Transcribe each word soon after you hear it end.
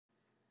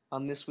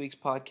On this week's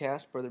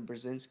podcast, Brother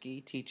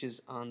Brzezinski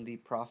teaches on the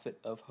prophet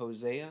of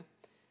Hosea.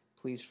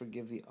 Please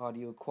forgive the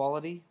audio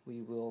quality.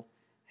 We will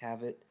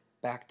have it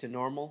back to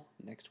normal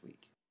next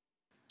week.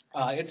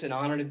 It's an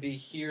honor to be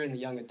here in the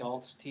young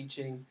adults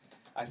teaching.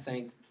 I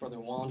thank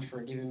Brother Juan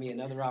for giving me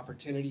another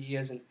opportunity. He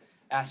hasn't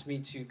asked me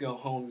to go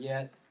home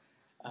yet.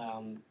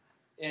 And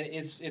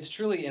it's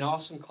truly an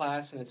awesome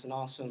class, and it's an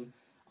awesome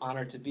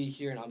honor to be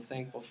here, and I'm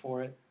thankful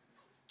for it.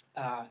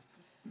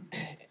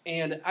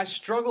 And I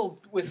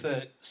struggled with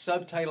the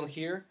subtitle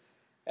here.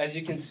 As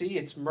you can see,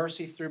 it's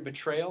Mercy Through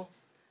Betrayal.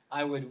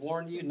 I would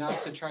warn you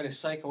not to try to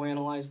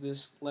psychoanalyze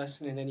this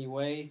lesson in any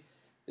way.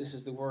 This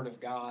is the Word of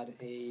God.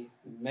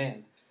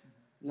 Amen.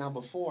 Now,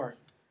 before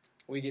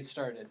we get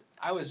started,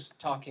 I was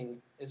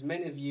talking, as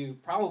many of you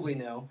probably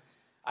know,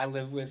 I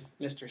live with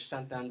Mr.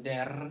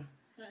 Santander.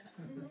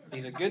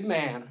 He's a good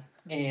man.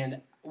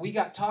 And we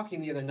got talking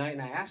the other night,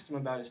 and I asked him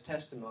about his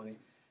testimony.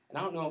 And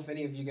I don't know if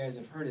any of you guys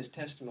have heard his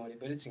testimony,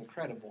 but it's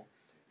incredible.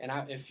 And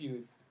if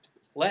you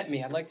let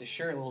me, I'd like to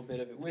share a little bit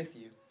of it with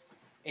you.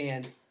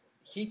 And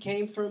he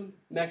came from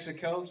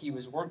Mexico. He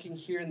was working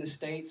here in the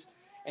States,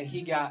 and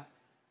he got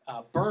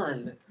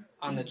burned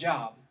on the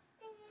job.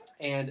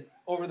 And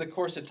over the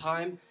course of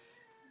time,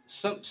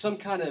 some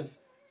kind of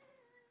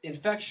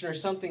infection or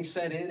something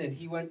set in, and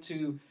he went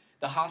to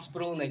the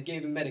hospital, and they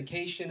gave him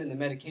medication, and the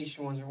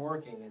medication wasn't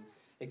working. And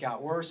it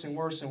got worse and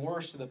worse and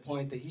worse to the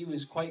point that he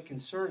was quite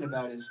concerned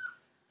about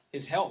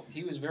his health.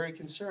 He was very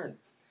concerned.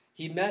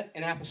 He met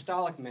an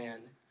apostolic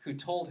man who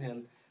told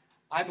him,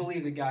 I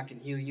believe that God can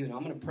heal you, and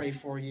I'm going to pray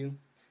for you.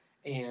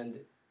 And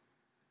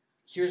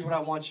here's what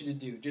I want you to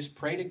do. Just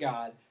pray to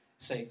God.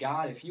 Say,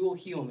 God, if you will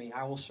heal me,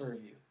 I will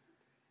serve you.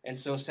 And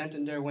so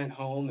Santander went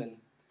home, and,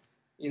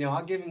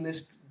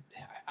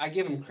 I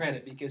give him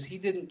credit because he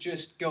didn't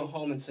just go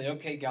home and say,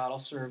 okay, God, I'll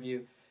serve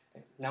you.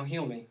 Now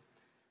heal me.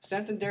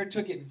 Santander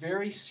took it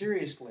very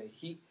seriously.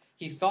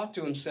 He thought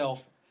to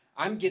himself,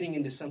 I'm getting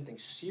into something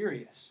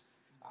serious.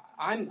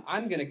 I'm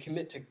going to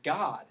commit to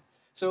God.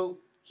 So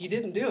he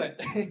didn't do it.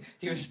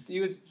 he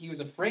was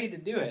afraid to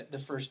do it the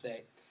first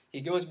day. He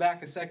goes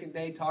back the second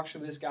day, talks to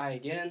this guy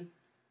again,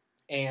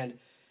 and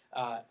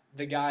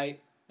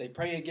they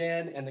pray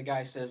again, and the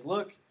guy says,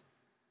 look,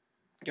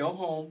 go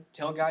home,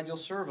 tell God you'll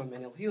serve him, and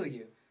he'll heal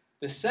you.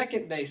 The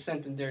second day,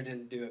 Santander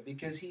didn't do it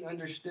because he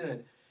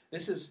understood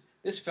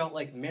this felt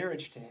like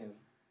marriage to him.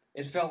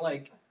 It felt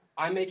like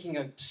I'm making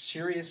a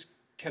serious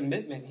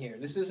commitment here.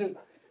 This isn't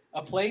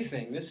a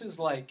plaything. This is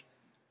like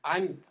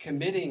I'm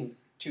committing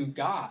to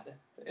God.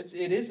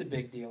 It is a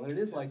big deal, and it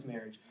is like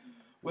marriage.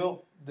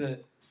 Well, the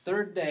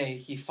third day,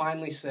 he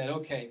finally said,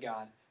 okay,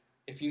 God,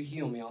 if you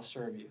heal me, I'll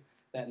serve you.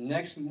 That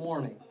next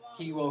morning,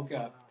 he woke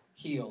up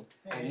healed.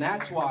 And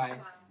that's why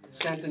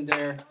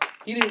Santander,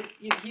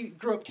 he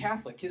grew up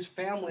Catholic. His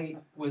family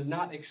was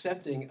not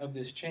accepting of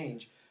this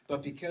change.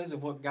 But because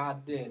of what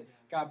God did,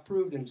 God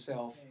proved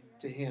himself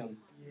to him.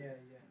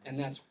 And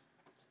that's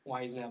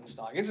why he's an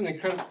apostolic. It's an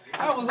incredible...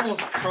 I was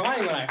almost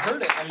crying when I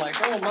heard it. I'm like,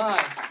 oh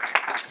my,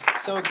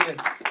 so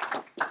good.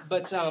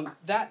 But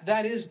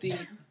that is the...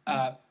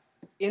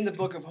 in the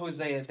book of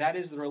Hosea, that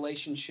is the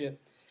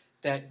relationship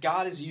that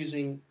God is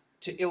using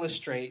to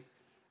illustrate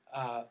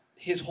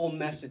his whole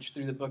message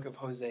through the book of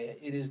Hosea.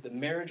 It is the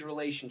marriage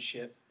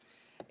relationship.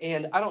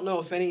 And I don't know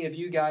if any of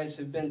you guys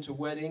have been to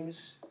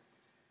weddings.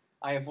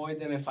 I avoid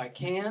them if I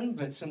can,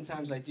 but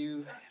sometimes I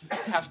do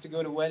have to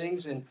go to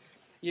weddings. And,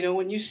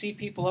 when you see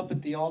people up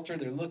at the altar,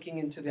 they're looking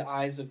into the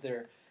eyes of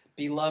their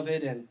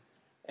beloved,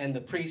 and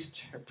the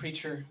priest, or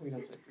preacher, we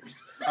don't say priest,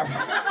 our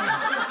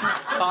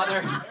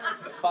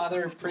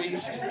father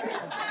priest,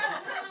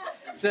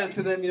 says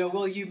to them,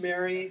 will you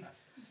marry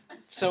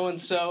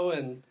so-and-so,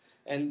 and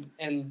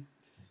in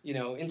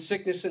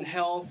sickness and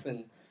health,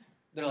 and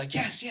they're like,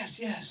 yes, yes,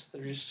 yes.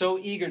 They're just so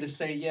eager to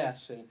say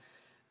yes, and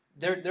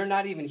they're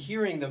not even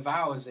hearing the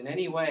vows in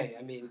any way.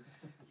 I mean,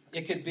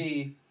 it could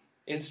be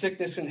in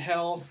sickness and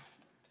health.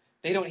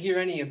 They don't hear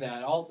any of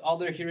that. All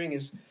they're hearing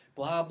is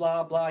blah,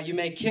 blah, blah. You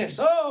may kiss.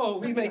 Oh,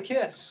 we may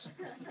kiss.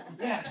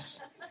 Yes.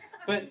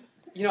 But,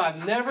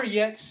 I've never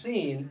yet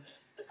seen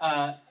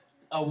a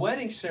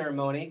wedding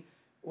ceremony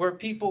where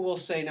people will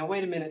say, now,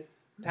 wait a minute,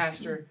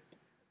 Pastor,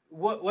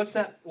 what's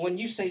that? When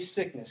you say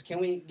sickness, can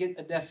we get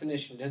a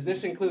definition? Does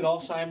this include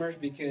Alzheimer's?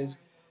 Because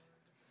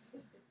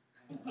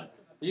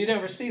you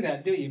never see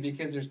that, do you?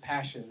 Because there's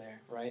passion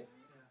there, right?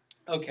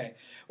 Okay,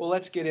 well,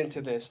 let's get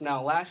into this.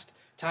 Now, last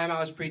time I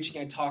was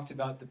preaching, I talked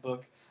about the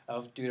book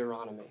of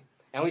Deuteronomy.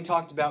 And we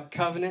talked about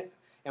covenant,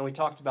 and we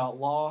talked about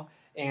law,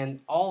 and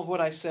all of what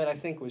I said I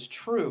think was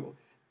true.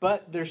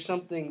 But there's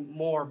something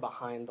more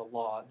behind the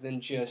law than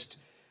just...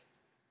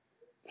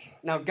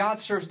 Now,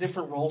 God serves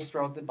different roles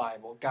throughout the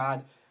Bible.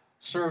 God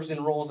serves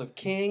in roles of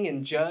king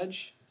and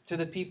judge to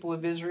the people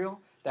of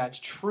Israel. That's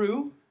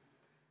true.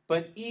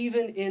 But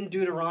even in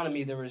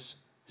Deuteronomy, there was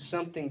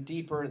something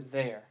deeper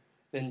there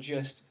than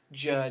just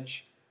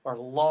judge or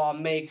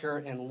lawmaker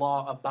and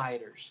law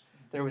abiders.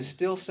 There was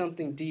still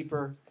something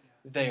deeper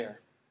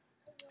there.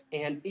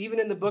 And even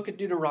in the book of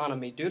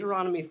Deuteronomy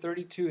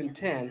 32 and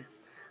 10,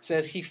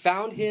 says, he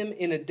found him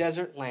in a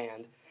desert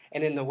land,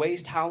 and in the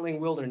waste howling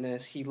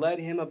wilderness he led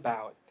him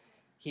about.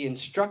 He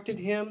instructed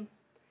him,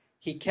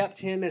 he kept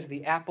him as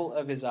the apple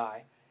of his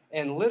eye.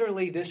 And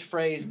literally this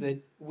phrase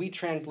that we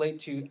translate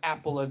to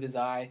apple of his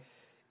eye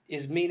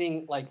is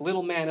meaning like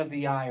little man of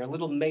the eye or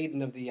little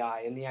maiden of the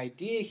eye. And the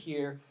idea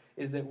here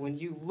is that when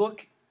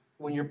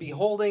you're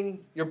beholding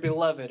your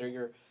beloved,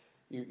 or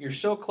you're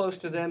so close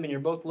to them and you're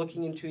both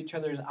looking into each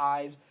other's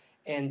eyes,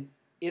 and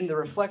in the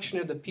reflection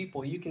of the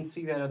people, you can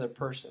see that other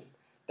person.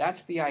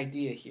 That's the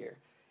idea here.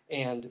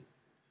 And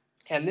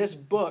this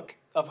book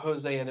of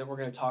Hosea that we're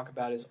going to talk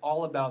about is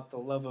all about the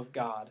love of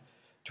God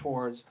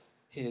towards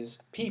his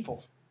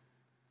people.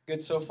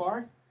 Good so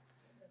far?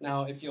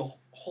 Now, if you'll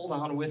hold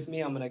on with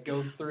me, I'm going to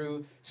go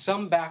through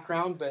some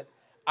background, but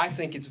I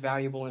think it's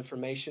valuable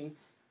information.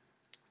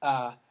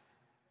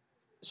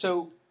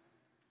 So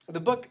the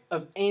book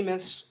of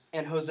Amos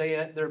and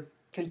Hosea, they're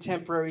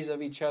contemporaries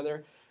of each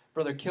other.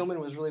 Brother Kilman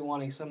was really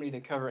wanting somebody to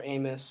cover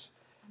Amos.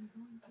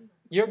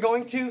 You're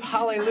going to?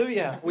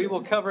 Hallelujah. We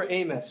will cover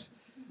Amos.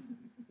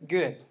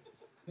 Good.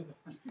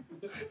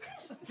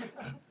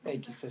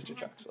 Thank you, Sister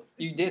Troxel.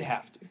 You did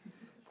have to.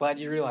 Glad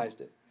you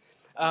realized it.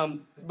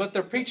 But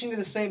they're preaching to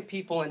the same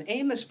people, and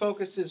Amos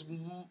focuses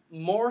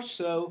more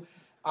so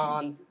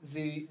on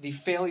the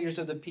failures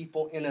of the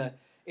people in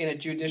a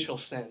judicial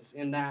sense,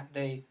 in that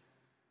they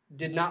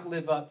did not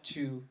live up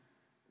to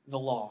the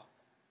law.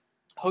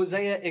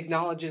 Hosea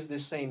acknowledges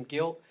this same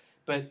guilt,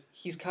 but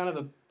he's kind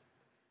of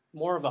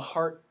more of a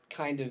heart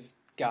kind of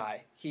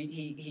guy.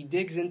 He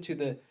digs into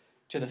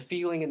the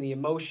feeling and the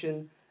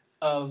emotion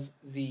of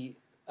the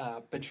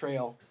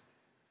betrayal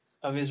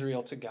of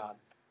Israel to God.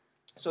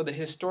 So the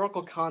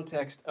historical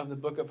context of the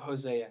book of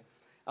Hosea,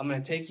 I'm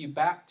going to take you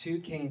back to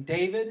King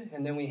David,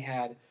 and then we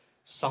had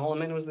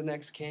Solomon was the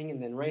next king,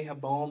 and then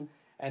Rehoboam,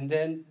 and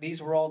then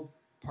these were all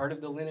part of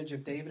the lineage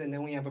of David, and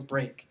then we have a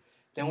break.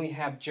 Then we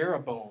have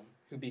Jeroboam,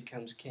 who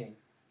becomes king.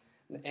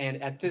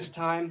 And at this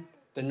time,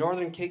 the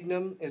northern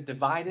kingdom is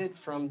divided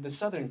from the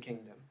southern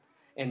kingdom.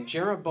 And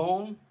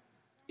Jeroboam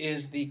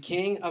is the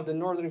king of the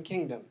northern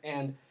kingdom.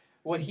 And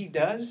what he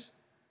does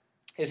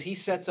is he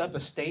sets up a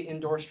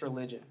state-endorsed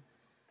religion.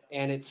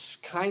 And it's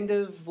kind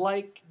of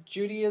like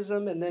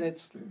Judaism, and then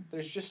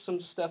there's just some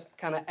stuff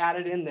kind of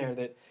added in there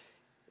that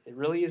it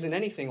really isn't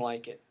anything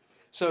like it.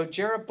 So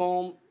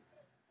Jeroboam,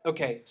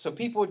 so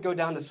people would go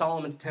down to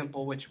Solomon's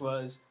temple, which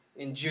was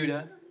in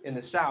Judah, in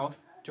the south,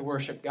 to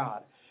worship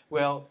God.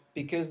 Well,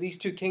 because these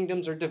two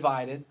kingdoms are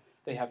divided,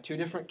 they have two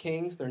different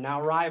kings, they're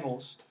now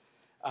rivals,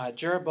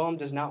 Jeroboam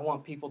does not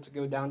want people to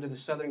go down to the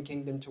southern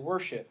kingdom to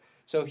worship.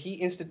 So he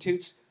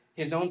institutes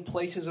his own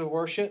places of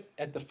worship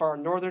at the far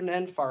northern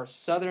end, far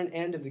southern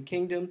end of the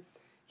kingdom.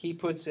 He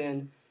puts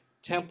in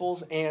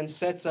temples and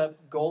sets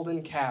up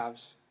golden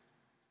calves.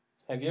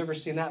 Have you ever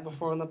seen that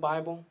before in the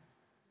Bible?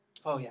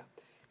 Oh, yeah.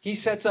 He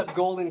sets up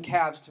golden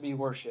calves to be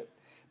worshipped.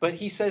 But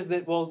he says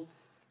that, well,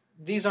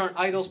 these aren't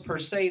idols per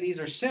se, these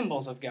are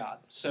symbols of God.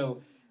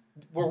 So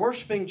we're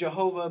worshiping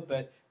Jehovah,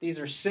 but these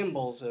are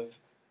symbols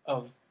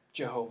of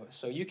Jehovah.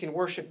 So you can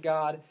worship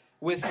God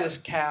with this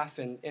calf,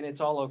 and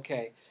it's all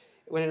okay.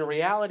 When in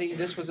reality,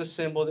 this was a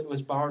symbol that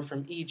was borrowed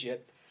from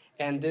Egypt,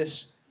 and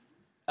this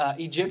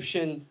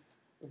Egyptian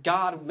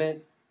god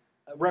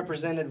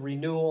represented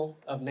renewal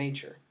of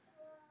nature.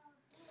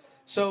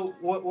 So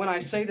when I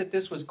say that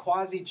this was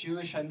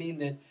quasi-Jewish, I mean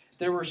that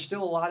there were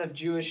still a lot of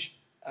Jewish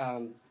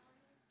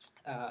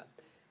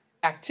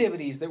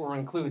activities that were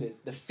included.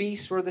 The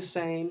feasts were the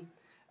same.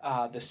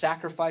 The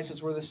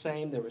sacrifices were the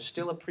same. There was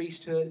still a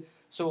priesthood.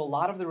 So a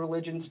lot of the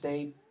religion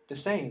stayed the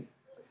same.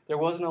 There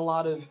wasn't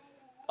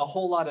a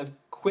whole lot of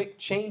quick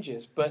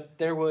changes, but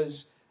there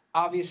was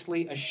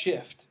obviously a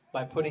shift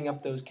by putting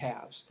up those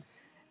calves.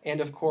 And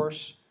of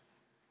course,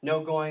 no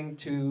going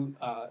to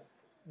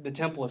the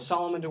Temple of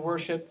Solomon to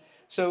worship.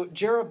 So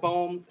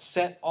Jeroboam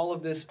set all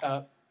of this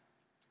up.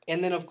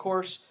 And then, of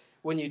course,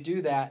 when you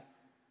do that,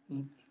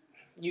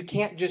 you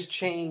can't just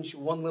change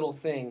one little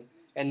thing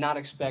and not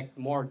expect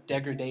more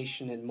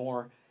degradation and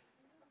more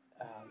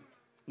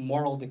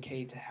moral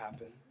decay to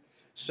happen.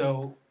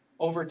 So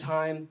over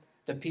time,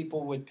 the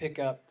people would pick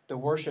up the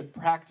worship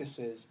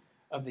practices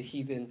of the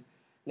heathen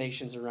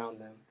nations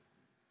around them.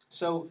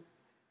 So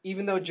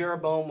even though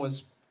Jeroboam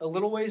was a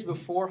little ways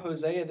before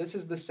Hosea, this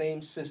is the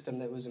same system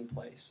that was in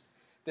place.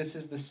 This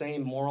is the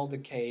same moral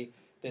decay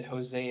that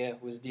Hosea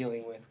was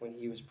dealing with when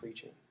he was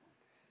preaching.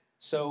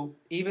 So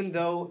even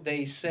though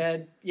they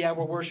said, yeah,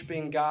 we're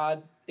worshiping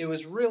God, it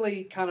was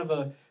really kind of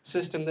a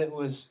system that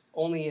was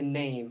only in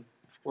name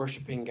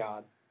worshiping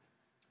God.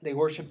 They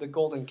worshiped the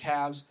golden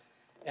calves,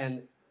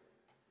 and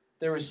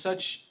there was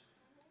such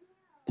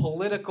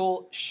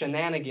political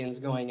shenanigans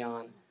going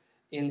on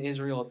in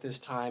Israel at this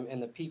time,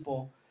 and the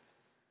people,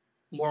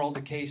 moral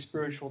decay,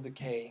 spiritual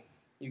decay,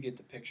 you get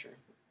the picture.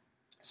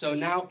 So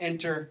now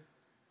enter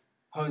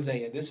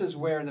Hosea. This is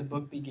where the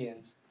book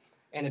begins.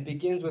 And it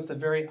begins with a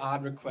very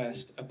odd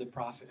request of the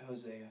prophet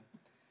Hosea.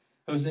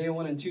 Hosea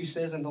 1 and 2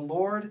 says, "And the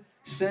Lord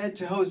said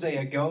to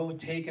Hosea, Go,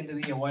 take unto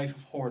thee a wife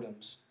of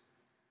whoredoms."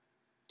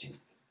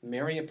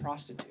 marry a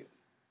prostitute.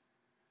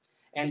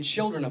 And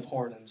children of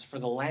whoredoms, for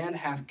the land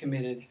hath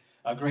committed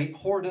a great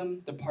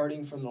whoredom,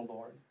 departing from the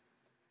Lord.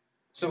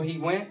 So he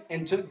went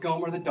and took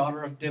Gomer the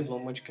daughter of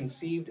Diblaim, which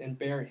conceived and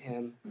bare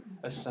him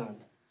a son.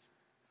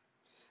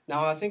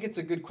 Now I think it's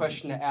a good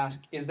question to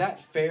ask, is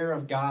that fair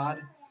of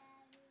God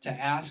to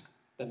ask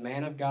the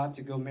man of God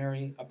to go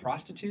marry a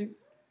prostitute?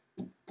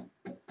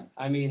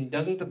 I mean,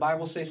 doesn't the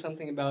Bible say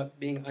something about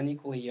being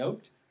unequally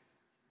yoked?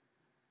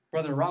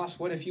 Brother Ross,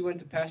 what if you went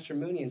to Pastor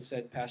Mooney and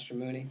said, Pastor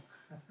Mooney,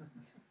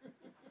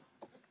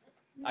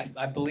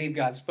 I believe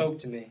God spoke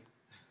to me.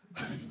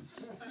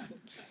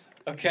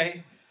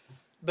 Okay?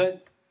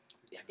 But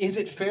is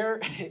it fair?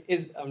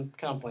 I'm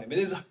kind of playing, but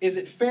is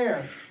it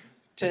fair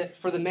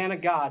for the man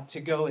of God to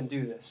go and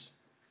do this?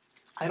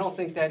 I don't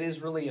think that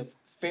is really a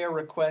fair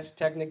request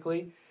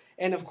technically.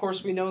 And of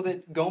course we know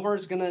that Gomer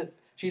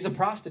she's a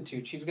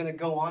prostitute. She's going to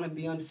go on and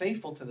be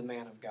unfaithful to the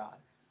man of God.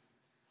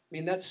 I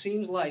mean, that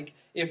seems like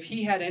if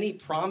he had any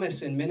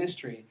promise in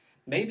ministry,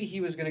 maybe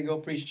he was going to go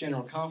preach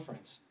General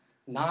Conference.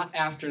 Not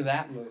after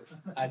that move,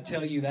 I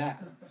tell you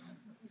that.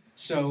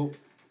 So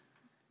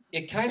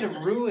it kind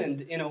of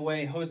ruined, in a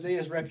way,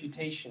 Hosea's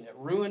reputation. It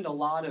ruined a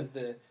lot of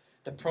the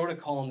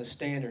protocol and the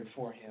standard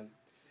for him.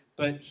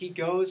 But he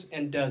goes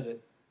and does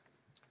it.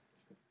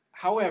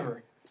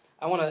 However,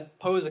 I want to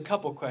pose a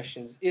couple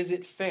questions. Is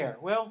it fair?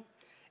 Well,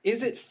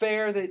 is it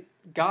fair that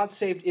God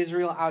saved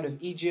Israel out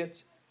of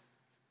Egypt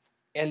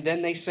and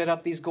then they set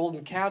up these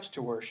golden calves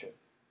to worship?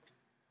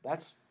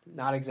 That's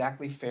not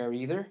exactly fair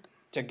either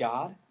to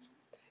God.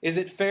 Is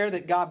it fair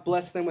that God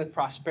blessed them with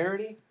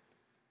prosperity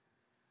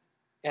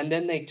and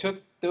then they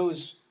took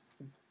those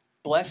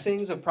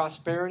blessings of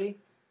prosperity,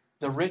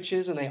 the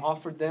riches, and they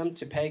offered them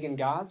to pagan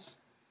gods?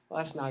 Well,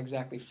 that's not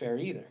exactly fair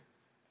either.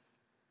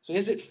 So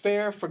is it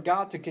fair for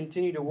God to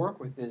continue to work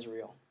with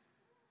Israel?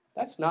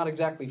 That's not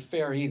exactly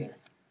fair either.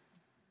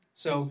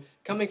 So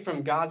coming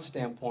from God's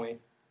standpoint,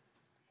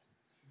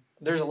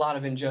 there's a lot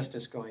of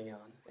injustice going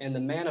on. And the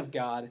man of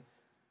God,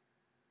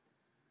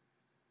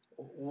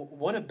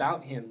 what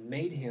about him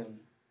made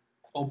him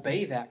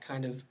obey that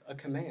kind of a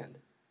command?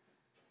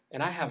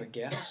 And I have a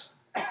guess.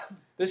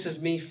 This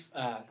is me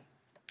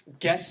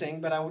guessing,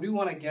 but I do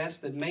want to guess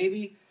that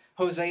maybe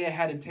Hosea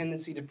had a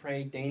tendency to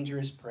pray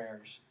dangerous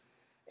prayers.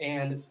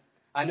 And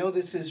I know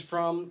this is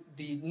from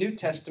the New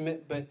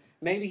Testament, but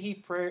maybe he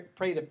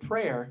prayed a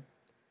prayer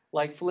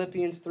like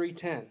Philippians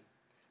 3:10,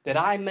 that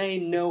I may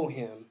know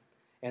him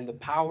and the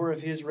power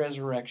of his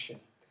resurrection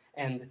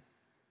and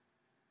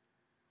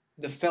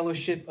the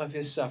fellowship of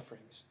his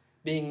sufferings,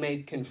 being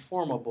made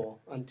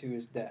conformable unto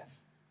his death.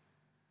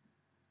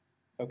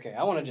 Okay,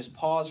 I want to just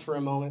pause for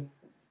a moment.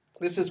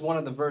 This is one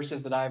of the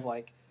verses that I've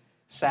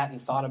sat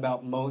and thought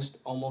about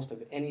almost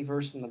of any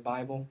verse in the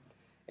Bible.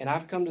 And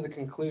I've come to the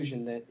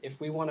conclusion that if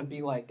we want to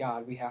be like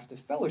God, we have to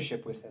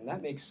fellowship with him.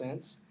 That makes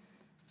sense.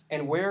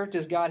 And where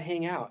does God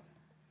hang out?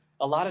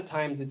 A lot of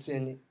times it's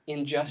in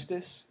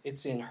injustice,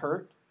 it's in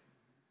hurt,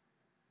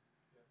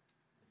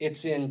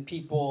 it's in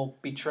people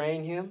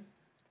betraying him.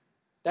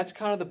 That's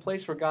kind of the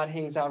place where God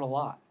hangs out a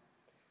lot.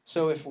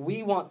 So if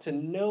we want to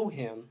know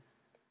him,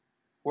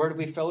 where do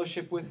we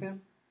fellowship with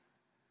him?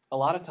 A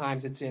lot of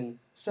times it's in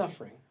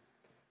suffering.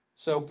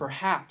 So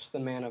perhaps the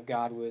man of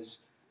God was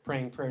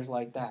praying prayers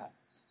like that.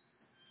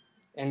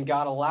 And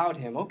God allowed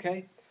him,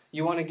 okay,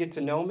 you want to get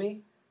to know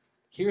me?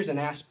 Here's an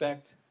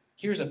aspect,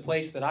 here's a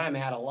place that I'm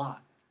at a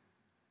lot.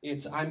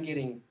 I'm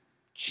getting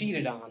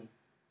cheated on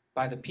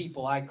by the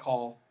people I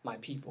call my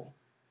people.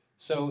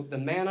 So the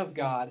man of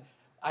God,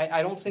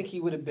 I don't think he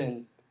would have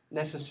been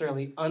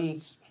necessarily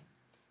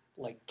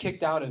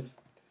kicked out of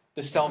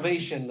the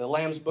salvation, the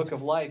Lamb's Book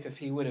of Life, if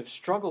he would have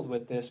struggled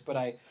with this.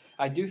 But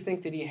I do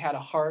think that he had a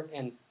heart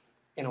and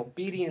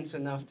obedience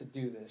enough to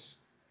do this.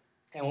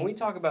 And when we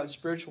talk about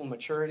spiritual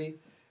maturity,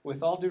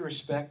 with all due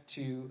respect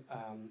to,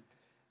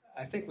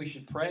 I think we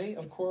should pray,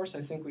 of course.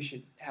 I think we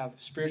should have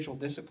spiritual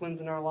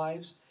disciplines in our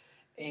lives.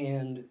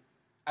 And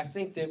I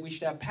think that we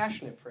should have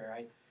passionate prayer.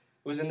 I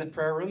was in the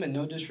prayer room, and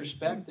no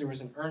disrespect, there was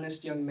an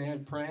earnest young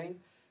man praying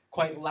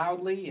quite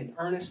loudly and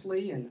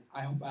earnestly, and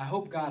I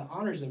hope God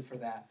honors him for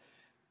that.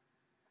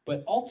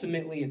 But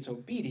ultimately, it's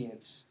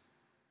obedience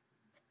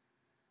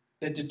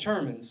that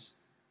determines.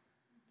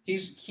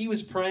 He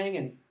was praying,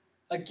 and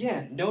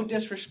again, no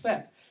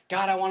disrespect.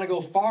 God, I want to go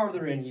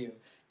farther in you.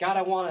 God,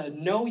 I want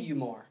to know you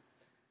more.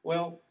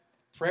 Well,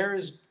 prayer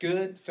is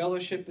good,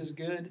 fellowship is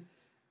good,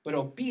 but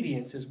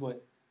obedience is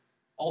what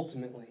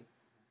ultimately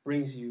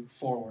brings you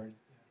forward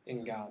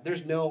in God.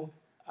 There's no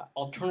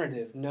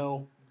alternative,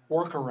 no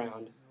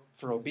workaround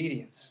for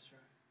obedience.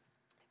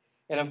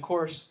 And of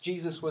course,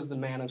 Jesus was the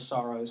man of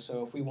sorrows,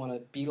 so if we want to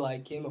be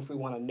like him, if we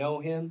want to know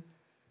him,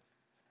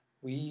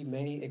 we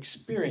may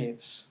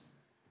experience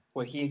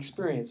what he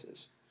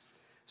experiences.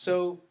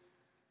 So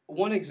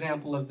one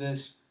example of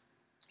this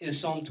is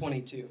Psalm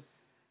 22.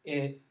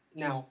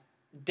 Now,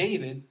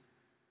 David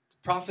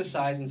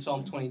prophesies in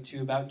Psalm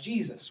 22 about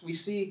Jesus. We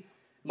see,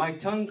 my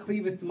tongue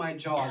cleaveth to my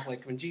jaws,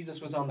 like when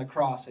Jesus was on the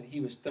cross and he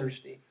was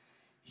thirsty.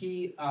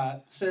 He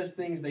says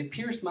things, they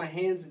pierced my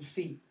hands and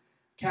feet,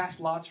 cast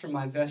lots for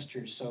my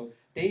vestures. So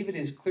David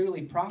is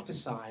clearly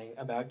prophesying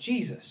about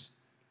Jesus.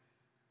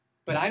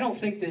 But I don't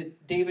think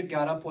that David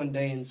got up one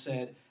day and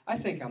said, I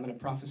think I'm going to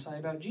prophesy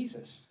about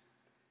Jesus.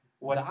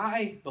 What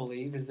I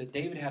believe is that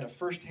David had a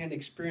first-hand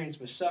experience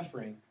with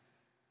suffering,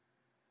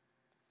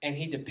 and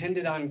he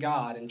depended on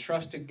God and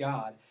trusted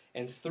God.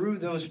 And through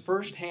those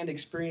first-hand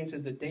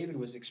experiences that David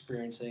was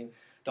experiencing,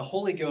 the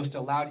Holy Ghost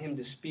allowed him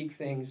to speak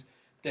things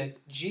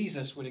that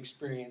Jesus would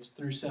experience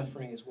through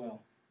suffering as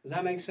well. Does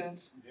that make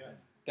sense? Yeah.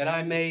 That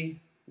I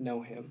may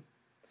know him.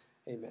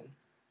 Amen.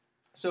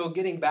 So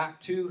getting back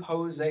to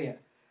Hosea.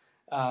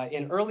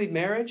 In early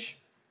marriage,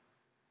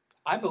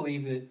 I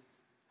believe that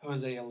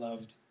Hosea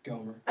loved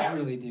Gomer. I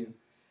really do.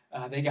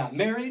 They got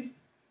married,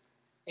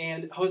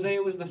 and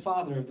Hosea was the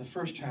father of the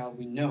first child,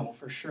 we know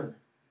for sure.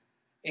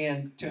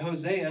 And to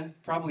Hosea,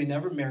 probably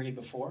never married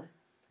before,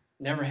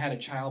 never had a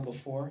child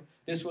before.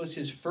 This was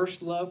his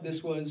first love.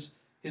 This was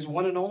his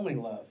one and only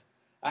love.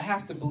 I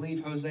have to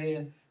believe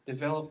Hosea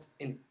developed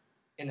in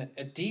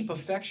a deep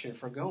affection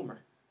for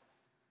Gomer.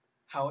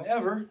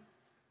 However,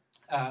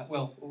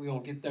 we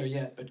won't get there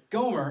yet, but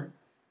Gomer,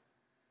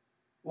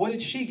 what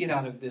did she get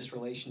out of this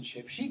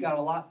relationship? She got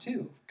a lot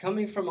too.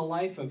 Coming from a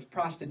life of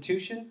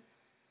prostitution,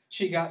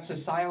 she got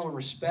societal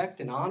respect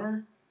and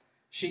honor.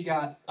 She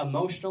got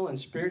emotional and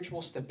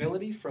spiritual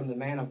stability from the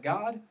man of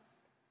God.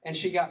 And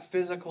she got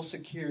physical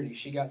security.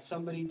 She got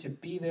somebody to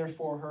be there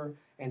for her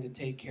and to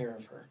take care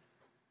of her.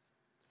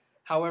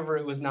 However,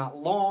 it was not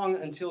long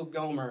until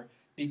Gomer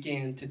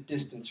began to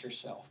distance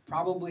herself,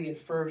 probably at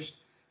first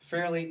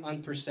fairly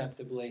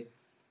imperceptibly.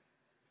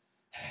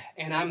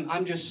 And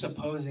I'm just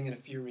supposing in a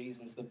few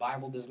reasons. The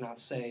Bible does not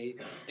say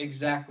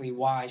exactly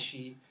why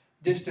she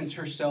distanced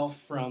herself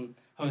from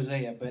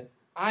Hosea, but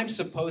I'm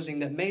supposing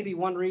that maybe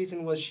one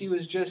reason was she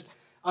was just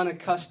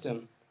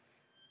unaccustomed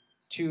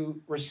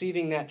to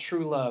receiving that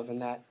true love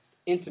and that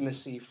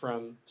intimacy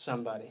from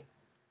somebody.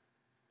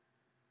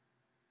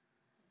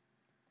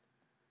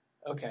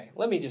 Okay,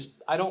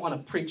 I don't want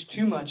to preach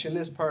too much in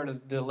this part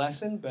of the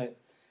lesson, but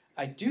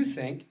I do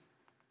think,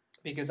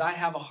 because I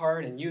have a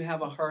heart and you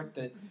have a heart,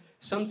 that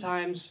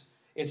sometimes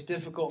it's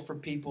difficult for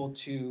people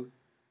to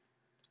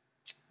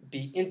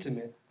be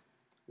intimate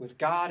with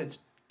God. It's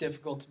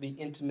difficult to be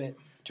intimate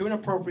to an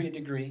appropriate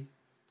degree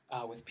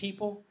with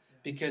people,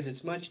 because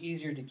it's much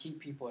easier to keep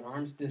people at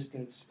arm's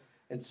distance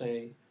and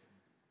say,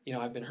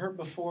 I've been hurt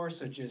before,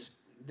 so just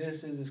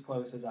this is as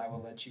close as I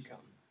will let you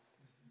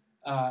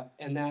come.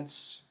 And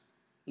that's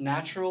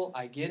natural.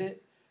 I get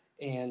it.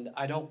 And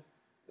I don't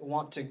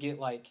want to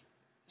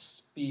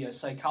be a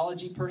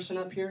psychology person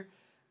up here.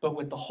 But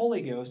with the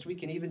Holy Ghost, we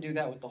can even do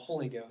that with the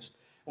Holy Ghost.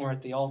 When we're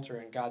at the altar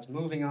and God's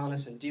moving on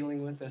us and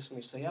dealing with us, and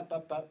we say, up,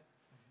 up, up.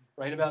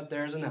 Right about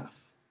there is enough.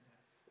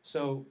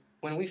 So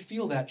when we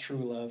feel that true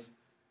love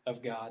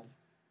of God,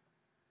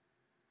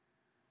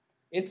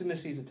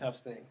 intimacy is a tough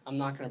thing. I'm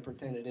not going to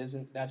pretend it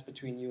isn't. That's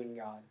between you and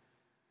God.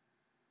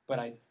 But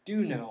I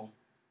do know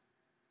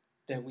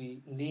that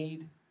we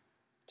need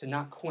to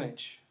not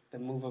quench the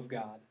move of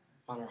God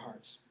on our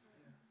hearts.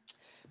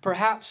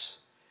 Perhaps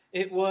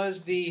it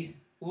was the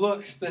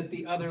looks that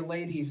the other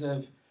ladies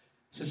of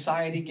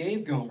society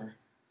gave Gomer.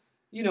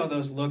 You know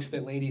those looks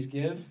that ladies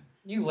give.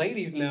 You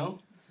ladies know.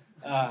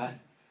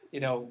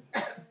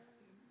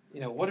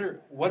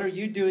 What are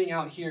you doing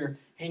out here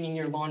hanging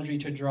your laundry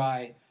to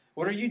dry?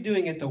 What are you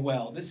doing at the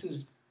well? This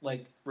is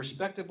like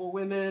respectable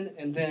women,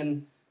 and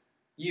then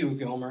you,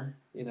 Gomer,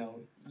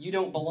 you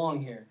don't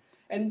belong here.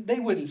 And they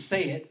wouldn't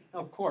say it,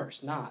 of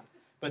course not.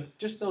 But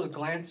just those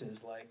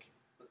glances like,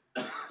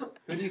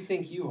 who do you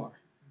think you are?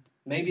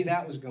 Maybe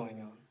that was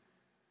going on.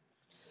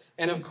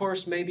 And of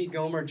course, maybe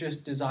Gomer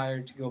just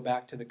desired to go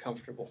back to the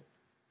comfortable.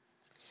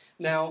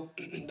 Now,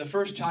 the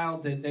first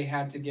child that they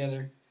had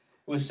together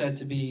was said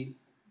to be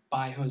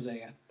by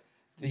Hosea.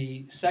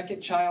 The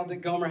second child that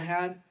Gomer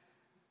had,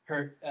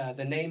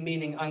 the name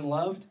meaning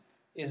unloved,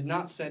 is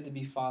not said to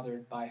be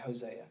fathered by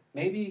Hosea.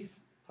 Maybe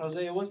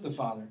Hosea was the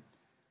father.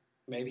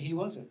 Maybe he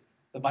wasn't.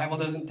 The Bible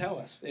doesn't tell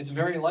us. It's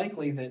very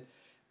likely that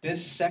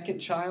this second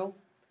child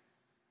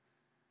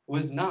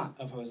was not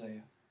of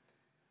Hosea.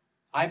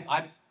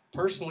 I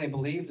personally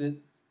believe that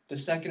the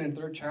second and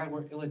third child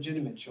were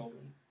illegitimate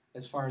children,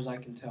 as far as I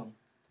can tell.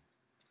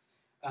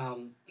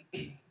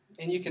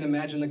 And you can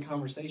imagine the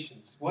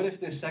conversations. What if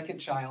this second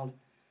child,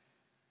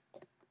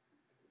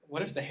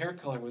 what if the hair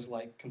color was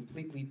like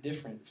completely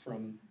different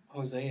from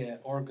Hosea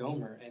or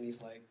Gomer? And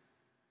he's like,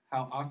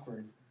 how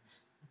awkward.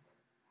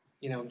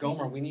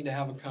 Gomer, we need to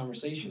have a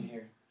conversation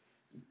here.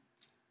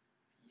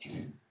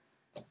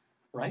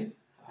 Right?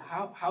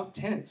 How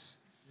tense.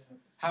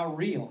 How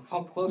real.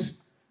 How close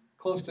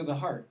to the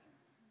heart.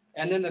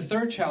 And then the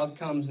third child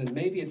comes, and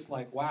maybe it's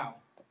like, wow,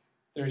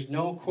 there's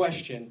no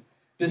question.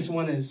 This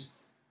one is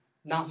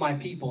not my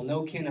people,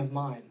 no kin of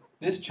mine.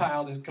 This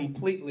child is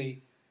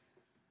completely...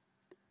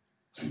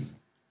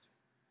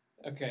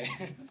 Okay.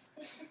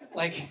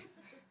 like,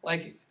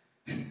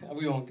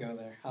 we won't go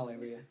there.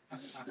 Hallelujah.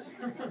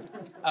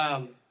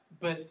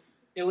 But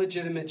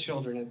illegitimate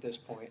children at this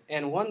point.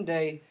 And one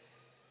day,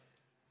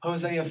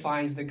 Hosea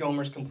finds that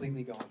Gomer's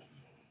completely gone.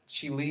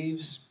 She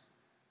leaves,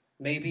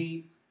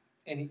 maybe,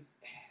 and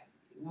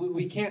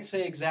we can't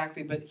say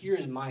exactly, but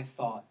here's my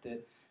thought,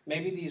 that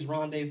maybe these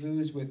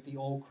rendezvous with the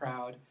old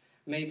crowd,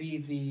 maybe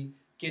the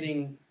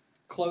getting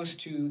close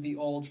to the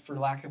old, for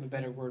lack of a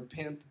better word,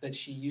 pimp that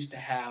she used to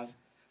have,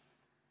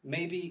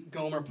 maybe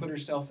Gomer put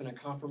herself in a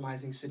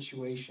compromising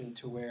situation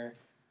to where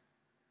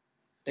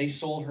they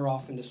sold her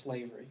off into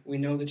slavery. We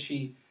know that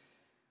she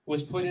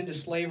was put into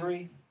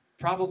slavery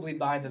probably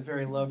by the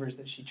very lovers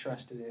that she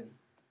trusted in.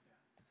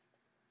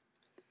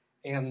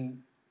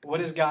 And what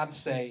does God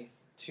say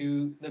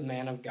to the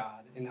man of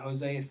God? In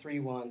Hosea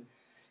 3:1,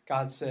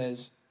 God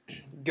says,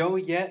 "Go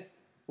yet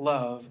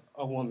love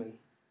a woman."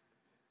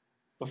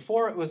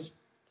 Before it was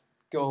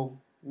go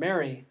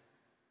marry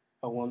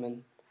a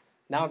woman,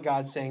 now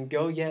God's saying,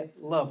 "Go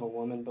yet love a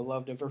woman,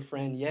 beloved of her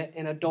friend, yet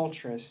an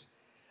adulteress,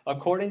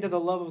 according to the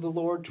love of the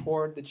Lord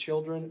toward the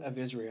children of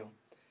Israel,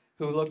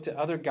 who look to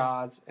other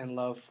gods and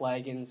love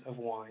flagons of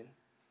wine."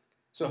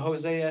 So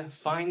Hosea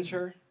finds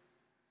her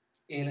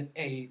in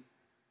a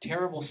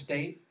terrible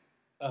state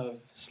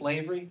of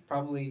slavery,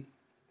 probably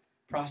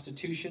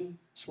prostitution,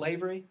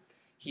 slavery.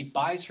 He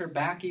buys her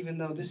back even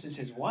though this is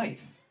his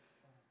wife.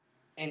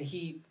 And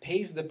he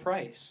pays the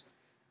price,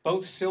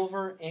 both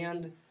silver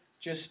and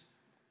just,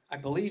 I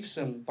believe,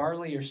 some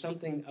barley or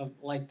something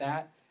like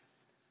that.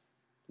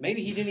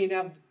 Maybe he didn't even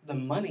have the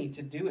money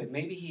to do it.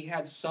 Maybe he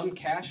had some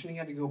cash and he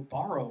had to go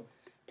borrow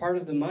part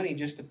of the money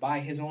just to buy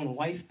his own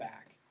wife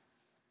back.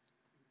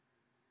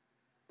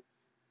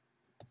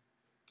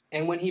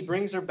 And when he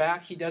brings her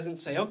back, he doesn't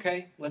say,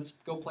 "Okay, let's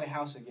go play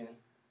house again."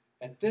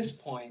 At this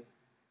point,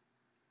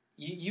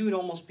 you would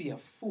almost be a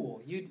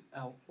fool.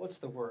 What's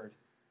the word?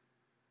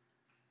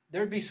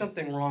 There'd be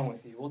something wrong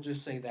with you. We'll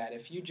just say that.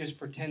 If you just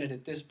pretended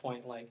at this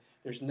point like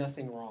there's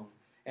nothing wrong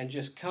and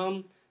just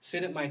come,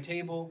 sit at my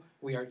table,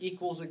 we are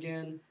equals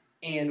again,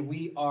 and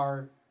we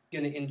are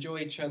going to enjoy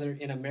each other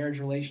in a marriage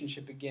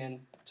relationship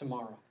again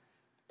tomorrow.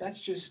 That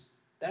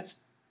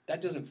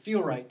doesn't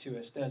feel right to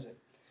us, does it?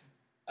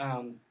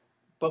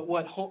 But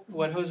what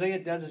Hosea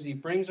does is he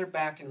brings her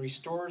back and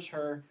restores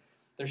her.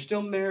 They're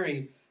still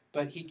married,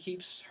 but he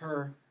keeps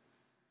her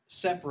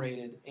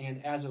separated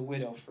and as a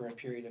widow for a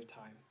period of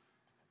time.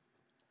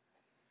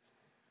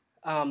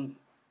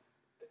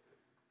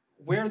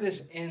 Where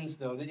this ends,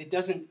 though, that it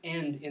doesn't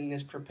end in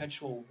this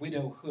perpetual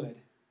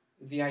widowhood.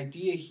 The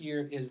idea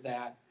here is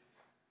that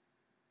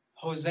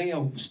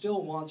Hosea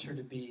still wants her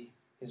to be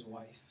his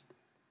wife.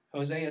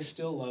 Hosea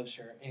still loves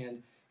her.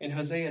 And in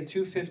Hosea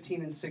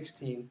 2:15 and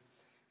 16,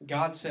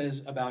 God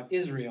says about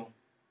Israel,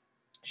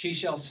 "She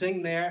shall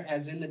sing there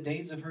as in the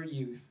days of her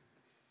youth,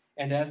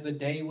 and as the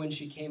day when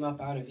she came up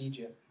out of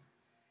Egypt.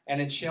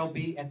 And it shall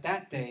be at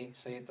that day,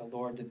 saith the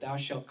Lord, that thou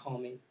shalt call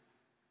me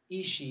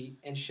Ishi,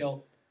 and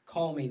shalt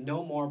call me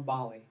no more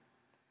Bali."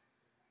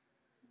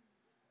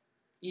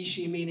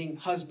 Ishi meaning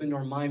husband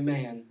or my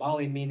man.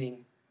 Bali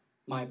meaning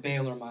my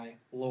Baal or my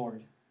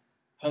Lord.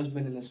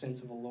 Husband in the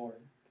sense of a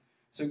Lord.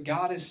 So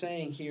God is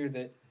saying here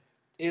that,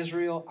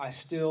 Israel, I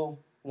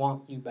still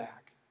want you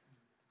back.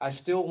 I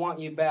still want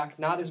you back,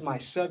 not as my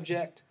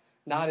subject,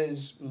 not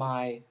as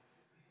my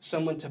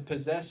someone to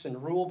possess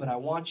and rule, but I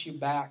want you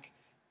back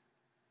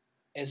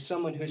as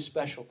someone who's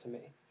special to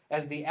me.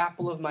 As the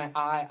apple of my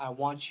eye, I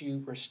want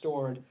you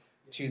restored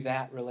to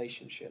that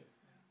relationship.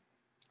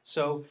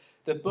 So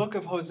the book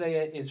of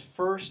Hosea is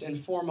first and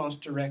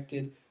foremost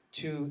directed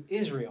to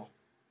Israel.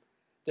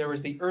 There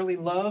was the early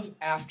love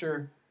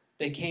after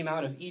they came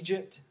out of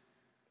Egypt.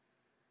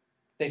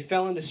 They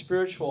fell into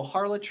spiritual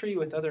harlotry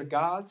with other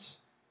gods.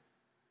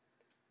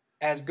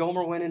 As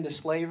Gomer went into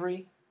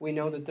slavery, we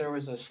know that there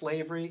was a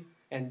slavery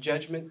and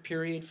judgment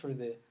period for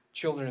the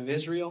children of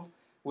Israel,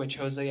 which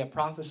Hosea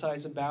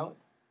prophesies about.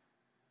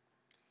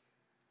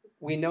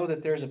 We know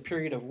that there's a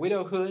period of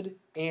widowhood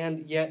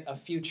and yet a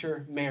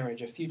future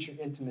marriage, a future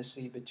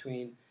intimacy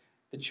between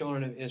the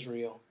children of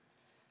Israel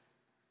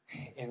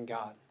and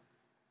God.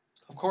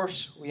 Of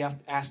course, we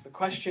have to ask the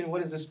question,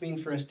 what does this mean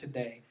for us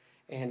today?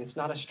 And it's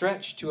not a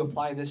stretch to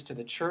apply this to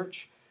the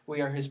church.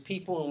 We are his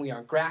people and we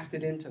are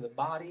grafted into the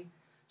body.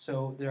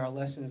 So there are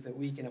lessons that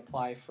we can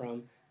apply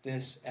from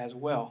this as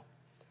well.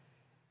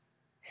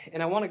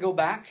 And I want to go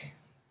back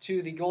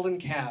to the golden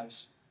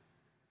calves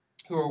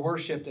who are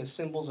worshipped as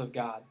symbols of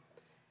God.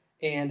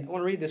 And I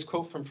want to read this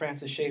quote from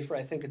Francis Schaeffer.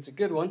 I think it's a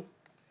good one.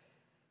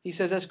 He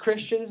says, "As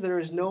Christians, there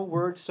is no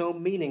word so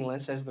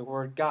meaningless as the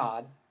word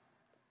God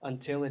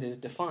until it is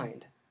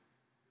defined."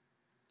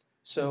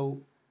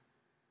 So,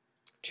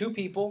 two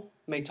people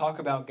may talk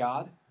about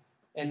God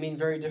and mean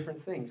very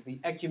different things. The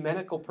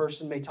ecumenical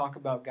person may talk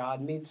about God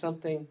and mean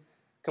something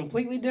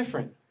completely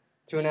different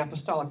to an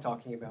apostolic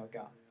talking about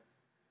God.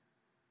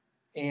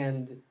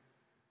 And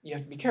you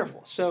have to be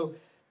careful. So,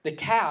 the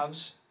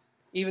calves,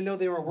 even though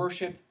they were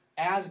worshipped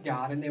as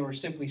God and they were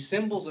simply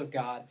symbols of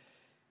God,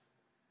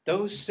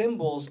 those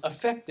symbols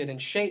affected and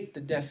shaped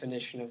the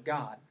definition of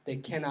God. They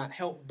cannot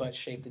help but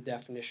shape the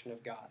definition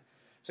of God.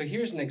 So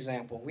here's an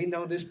example. We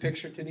know this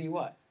picture to be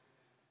what?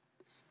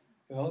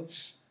 Well,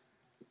 it's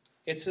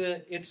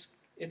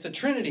It's a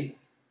trinity,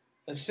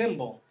 a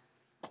symbol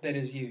that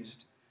is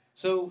used.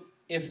 So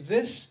if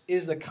this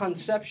is the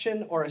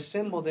conception or a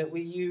symbol that we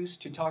use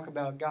to talk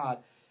about God,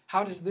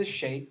 how does this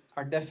shape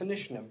our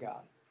definition of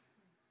God?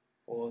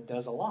 Well, it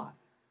does a lot.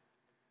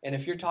 And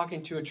if you're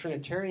talking to a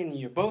Trinitarian and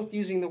you're both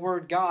using the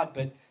word God,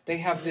 but they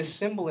have this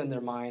symbol in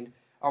their mind,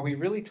 are we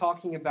really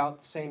talking about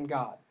the same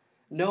God?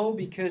 No,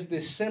 because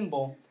this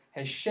symbol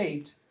has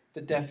shaped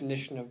the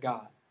definition of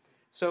God.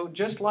 So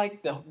just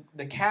like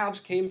the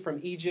calves came from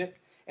Egypt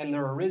and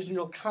their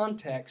original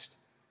context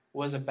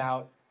was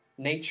about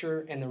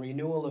nature and the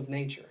renewal of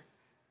nature,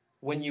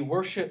 when you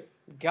worship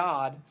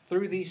God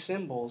through these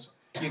symbols,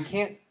 you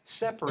can't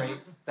separate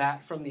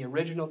that from the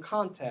original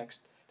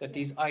context that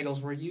these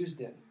idols were used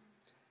in.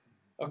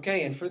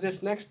 Okay, and for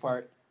this next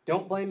part,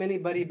 don't blame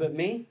anybody but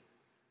me.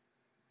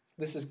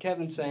 This is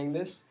Kevin saying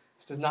this.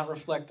 This does not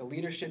reflect the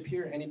leadership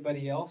here,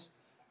 anybody else.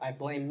 I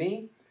blame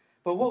me.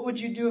 But what would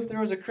you do if there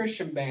was a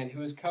Christian band who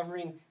was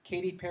covering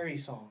Katy Perry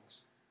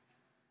songs?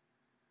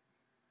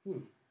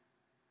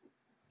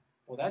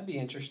 Well, that'd be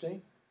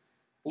interesting.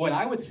 What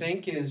I would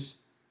think is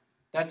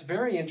that's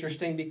very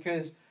interesting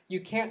because you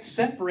can't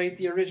separate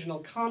the original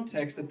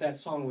context that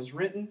song was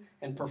written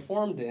and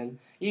performed in,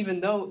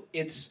 even though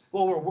it's,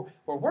 well,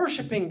 we're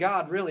worshiping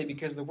God really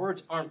because the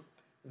words aren't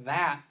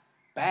that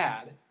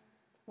bad.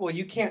 Well,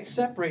 you can't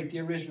separate the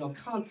original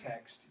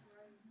context.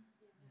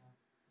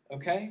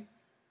 Okay?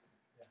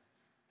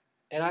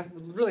 And I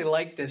really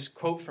like this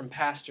quote from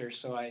Pastor,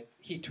 so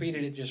he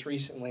tweeted it just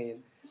recently.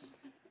 And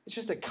it's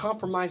just that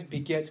compromise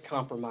begets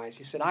compromise.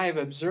 He said, I have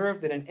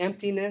observed that an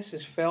emptiness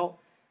is felt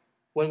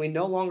when we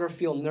no longer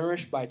feel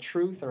nourished by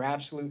truth or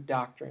absolute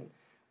doctrine.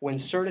 When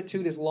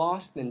certitude is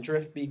lost, then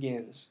drift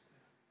begins.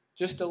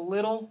 Just a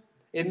little,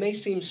 it may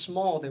seem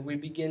small that we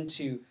begin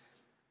to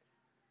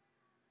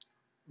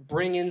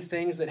bring in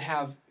things that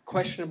have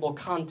questionable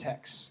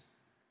contexts.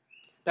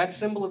 That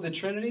symbol of the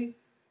Trinity,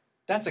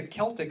 that's a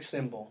Celtic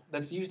symbol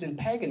that's used in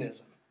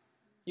paganism.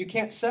 You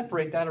can't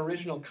separate that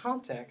original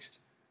context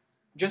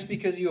just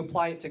because you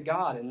apply it to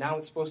God and now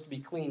it's supposed to be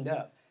cleaned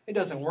up. It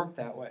doesn't work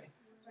that way.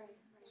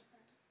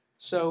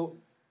 So,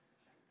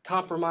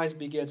 compromise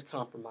begets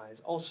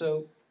compromise.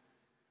 Also,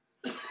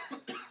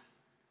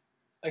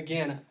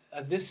 again,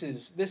 this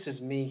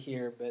is me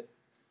here, but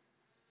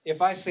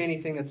if I say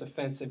anything that's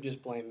offensive,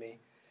 just blame me.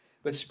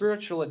 But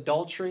spiritual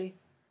adultery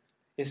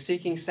is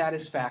seeking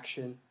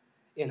satisfaction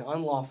in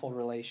unlawful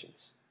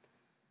relations.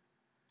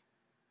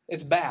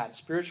 It's bad.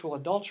 Spiritual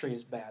adultery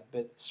is bad,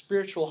 but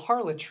spiritual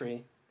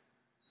harlotry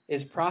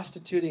is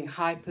prostituting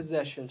high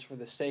possessions for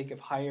the sake of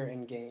hire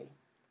and gain.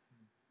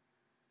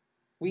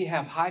 We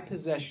have high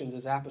possessions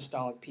as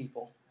apostolic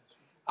people.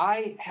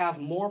 I have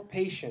more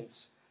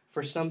patience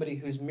for somebody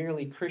who's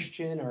merely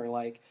Christian or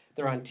like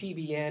they're on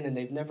TBN and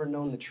they've never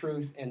known the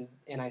truth and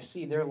I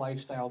see their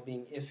lifestyle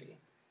being iffy.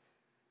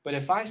 But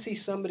if I see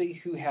somebody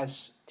who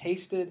has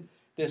tasted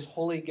this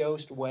Holy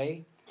Ghost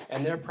way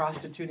and they're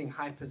prostituting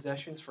high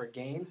possessions for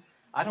gain,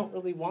 I don't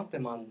really want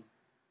them on.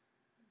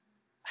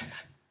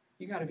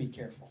 You got to be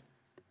careful.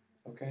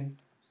 Okay?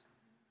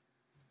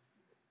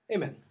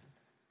 Amen.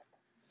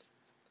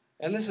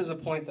 And this is a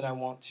point that I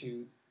want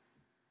to,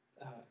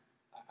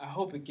 I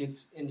hope it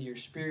gets into your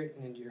spirit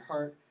and into your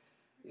heart.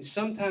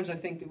 Sometimes I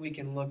think that we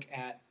can look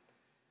at,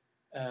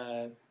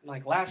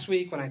 like last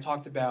week when I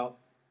talked about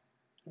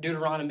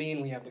Deuteronomy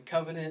and we have the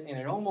covenant, and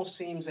it almost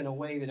seems in a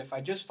way that if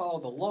I just follow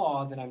the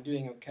law, then I'm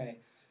doing okay.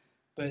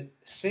 But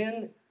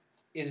sin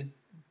is,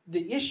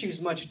 the issue is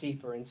much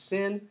deeper, and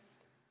sin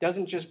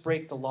doesn't just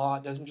break the law,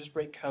 it doesn't just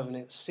break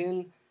covenant.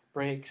 Sin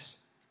breaks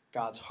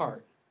God's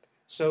heart.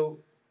 So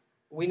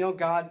we know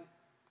God,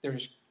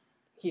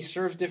 He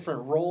serves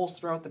different roles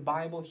throughout the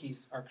Bible.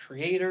 He's our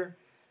creator,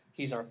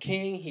 He's our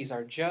king, He's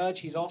our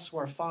judge, He's also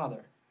our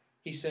father.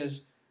 He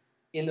says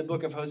in the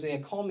book of Hosea,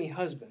 call me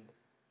husband.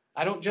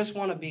 I don't just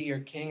want to be your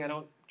king. I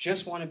don't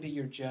just want to be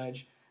your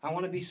judge. I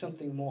want to be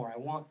something more. I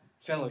want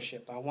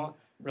fellowship. I want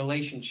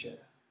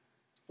relationship.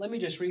 Let me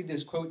just read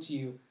this quote to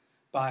you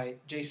by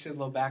J.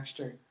 Sidlow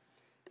Baxter.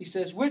 He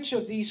says, which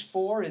of these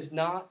four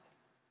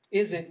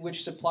isn't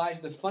which supplies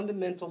the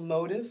fundamental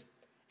motive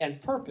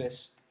and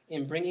purpose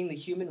in bringing the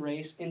human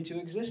race into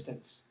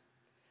existence?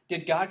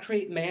 Did God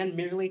create man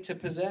merely to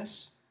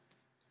possess?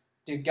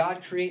 Did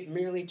God create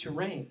merely to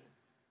reign?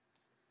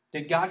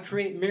 Did God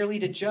create merely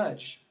to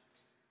judge?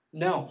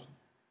 No.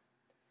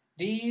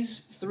 These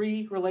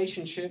three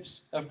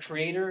relationships of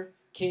creator,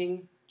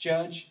 king,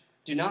 judge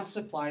do not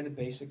supply the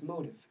basic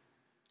motive.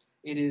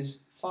 It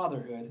is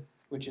fatherhood,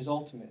 which is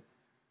ultimate.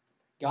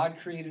 God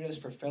created us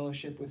for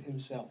fellowship with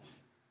Himself.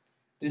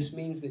 This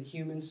means that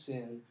human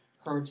sin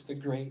hurts the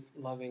great,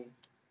 loving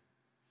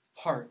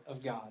heart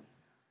of God.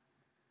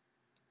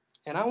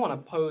 And I want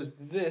to pose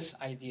this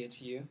idea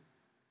to you.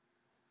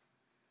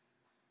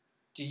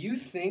 Do you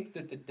think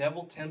that the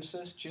devil tempts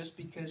us just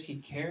because he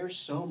cares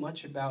so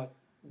much about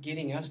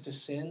getting us to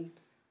sin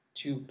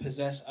to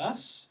possess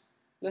us,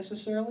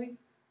 necessarily,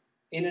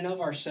 in and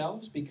of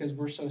ourselves, because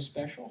we're so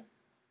special?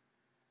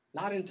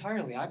 Not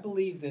entirely. I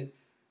believe that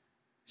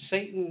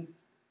Satan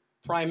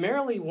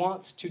primarily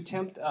wants to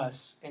tempt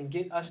us and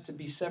get us to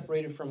be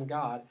separated from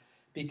God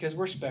because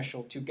we're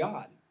special to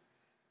God.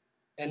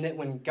 And that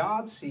when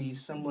God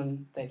sees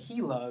someone that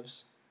he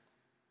loves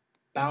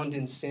bound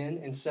in sin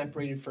and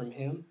separated from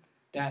him,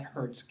 that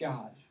hurts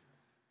God.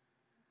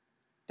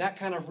 That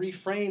kind of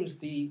reframes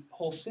the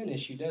whole sin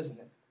issue, doesn't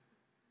it?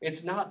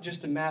 It's not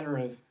just a matter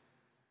of,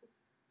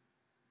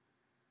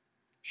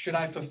 should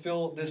I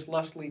fulfill this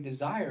lustly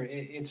desire?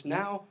 It's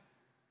now,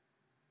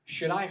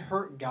 should I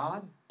hurt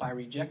God by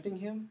rejecting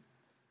him?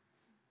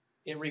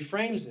 It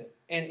reframes it.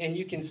 And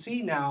you can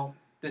see now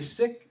the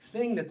sick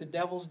thing that the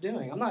devil's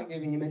doing. I'm not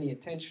giving him any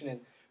attention and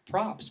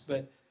props,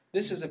 but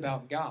this is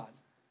about God.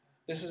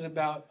 This is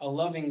about a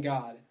loving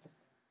God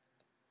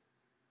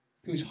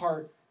whose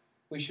heart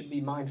we should be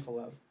mindful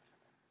of.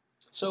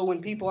 So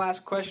when people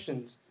ask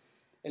questions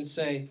and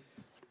say,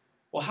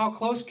 well, how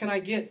close can I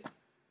get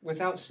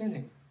without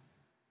sinning?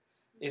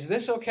 Is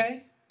this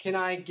okay? Can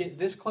I get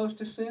this close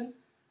to sin?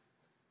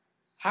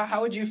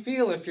 How would you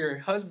feel if your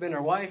husband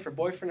or wife or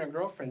boyfriend or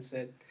girlfriend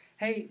said,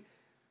 hey,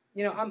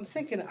 I'm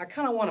thinking I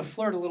kind of want to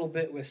flirt a little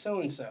bit with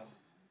so-and-so.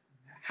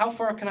 How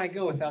far can I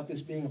go without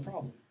this being a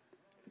problem?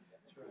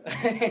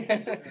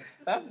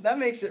 that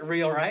makes it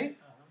real, right?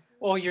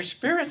 Well, your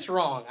spirit's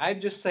wrong.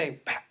 I'd just say,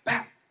 bap,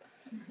 bap.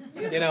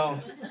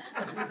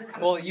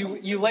 Well,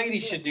 you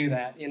ladies should do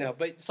that,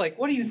 But it's like,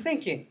 what are you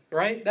thinking,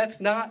 right? That's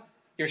not,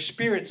 your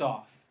spirit's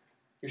off.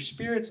 Your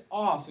spirit's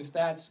off if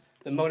that's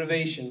the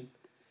motivation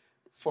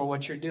for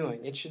what you're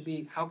doing. It should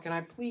be, how can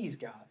I please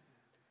God?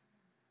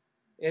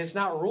 And it's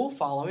not rule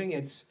following.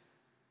 It's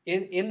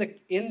in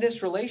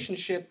this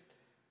relationship,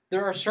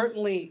 there are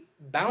certainly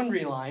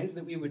boundary lines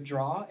that we would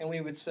draw, and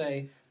we would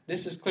say,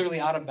 this is clearly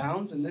out of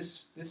bounds, and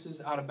this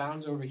is out of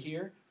bounds over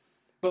here.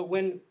 But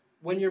when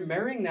you're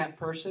marrying that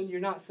person, you're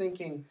not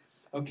thinking,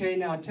 okay,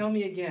 now tell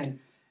me again,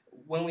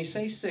 when we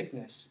say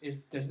sickness,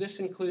 does this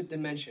include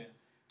dementia?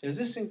 Does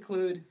this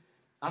include,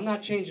 I'm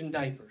not changing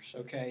diapers,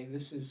 okay?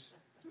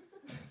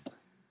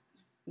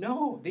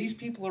 No, these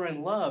people are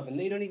in love, and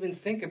they don't even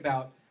think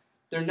about,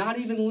 they're not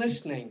even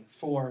listening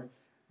for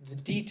the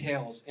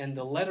details and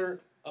the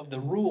letter of the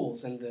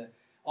rules and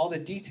all the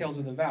details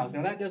of the vows.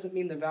 Now, that doesn't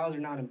mean the vows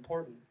are not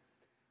important,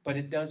 but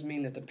it does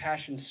mean that the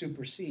passion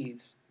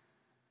supersedes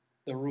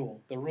the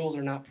rule. The rules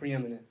are not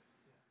preeminent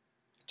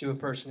to a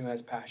person who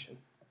has passion.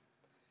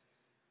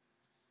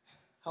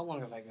 How long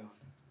have I gone?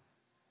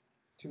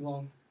 Too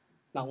long?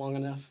 Not long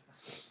enough?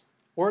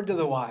 Word to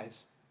the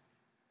wise.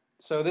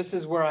 So this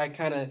is where I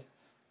kind of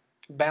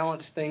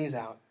balance things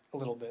out a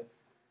little bit.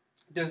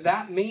 Does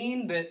that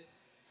mean that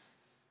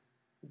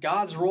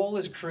God's role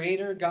as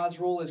creator, God's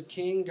role as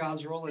king,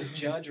 God's role as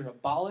judge are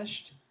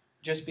abolished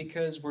just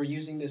because we're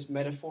using this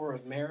metaphor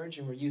of marriage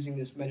and we're using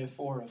this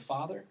metaphor of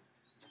father?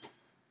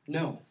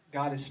 No,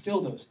 God is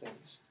still those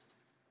things.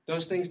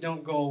 Those things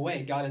don't go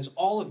away. God is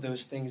all of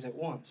those things at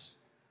once.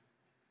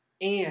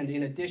 And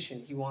in addition,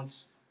 he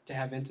wants to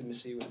have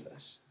intimacy with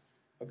us.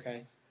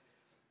 Okay?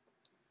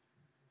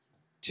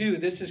 2,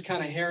 this is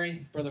kind of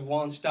hairy. Brother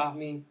Juan, stop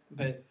me.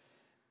 But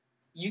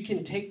you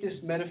can take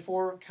this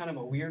metaphor kind of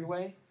a weird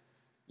way.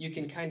 You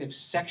can kind of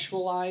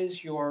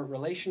sexualize your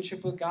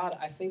relationship with God.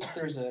 I think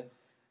there's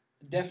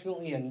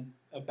definitely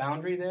a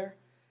boundary there.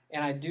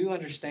 And I do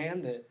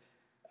understand that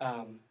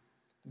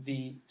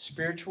the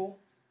spiritual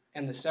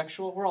and the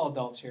sexual, we're all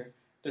adults here,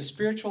 the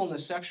spiritual and the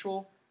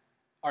sexual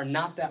are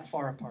not that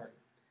far apart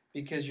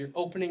because you're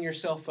opening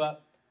yourself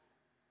up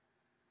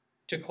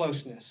to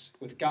closeness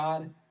with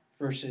God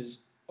versus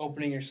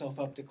opening yourself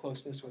up to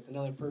closeness with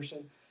another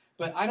person.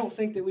 But I don't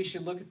think that we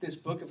should look at this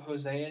book of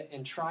Hosea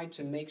and try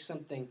to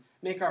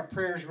make our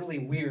prayers really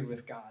weird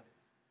with God.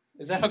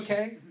 Is that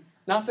okay?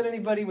 Not that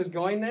anybody was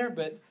going there,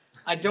 but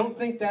I don't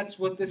think that's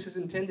what this is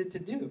intended to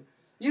do.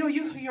 You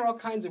hear all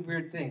kinds of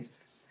weird things.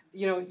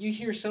 You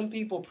hear some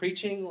people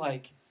preaching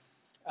like,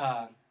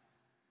 I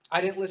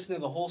didn't listen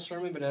to the whole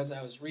sermon, but as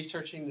I was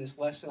researching this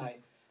lesson,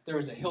 there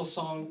was a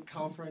Hillsong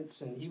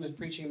conference, and he was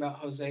preaching about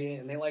Hosea,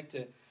 and they like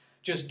to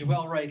just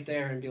dwell right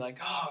there and be like,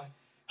 oh,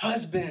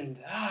 husband,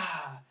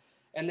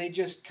 and they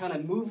just kind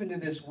of move into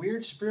this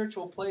weird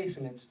spiritual place,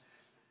 and it's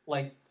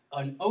like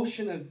an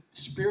ocean of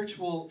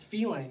spiritual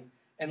feeling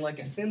and like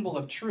a thimble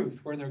of truth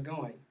where they're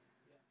going.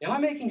 Am I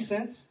making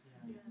sense?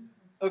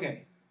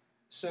 Okay,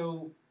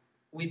 so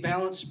we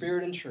balance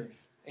spirit and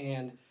truth,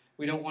 and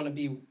we don't want to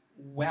be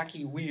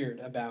wacky weird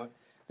about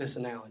this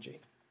analogy.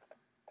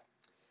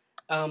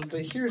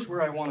 But here's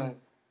where I want to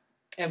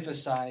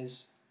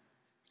emphasize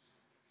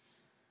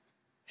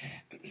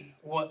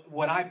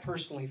what I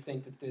personally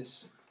think that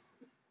this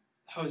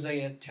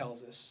Hosea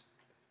tells us.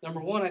 Number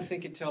one, I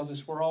think it tells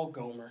us we're all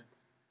Gomer.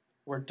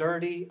 We're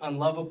dirty,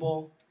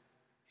 unlovable,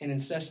 and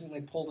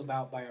incessantly pulled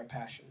about by our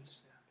passions.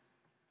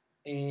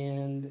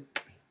 And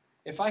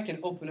if I can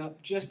open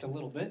up just a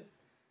little bit,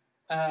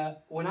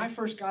 when I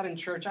first got in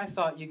church, I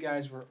thought you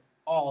guys were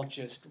all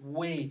just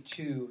way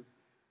too,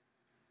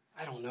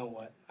 I don't know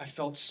what. I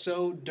felt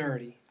so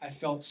dirty. I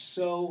felt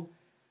so,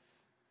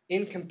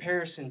 in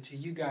comparison to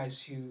you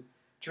guys who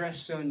dress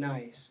so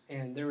nice,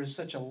 and there was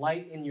such a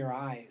light in your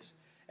eyes.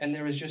 And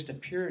there was just a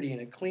purity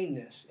and a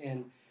cleanness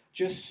and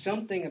just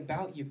something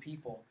about you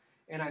people.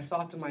 And I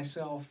thought to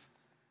myself,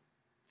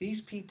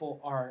 these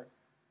people are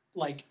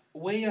like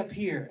way up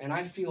here, and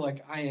I feel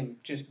like I am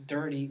just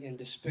dirty and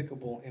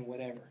despicable and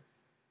whatever.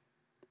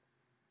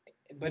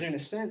 But in a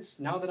sense,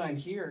 now that I'm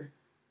here,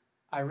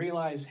 I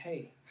realize,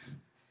 hey,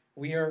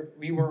 we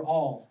were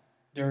all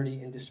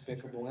dirty and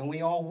despicable, and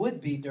we all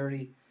would be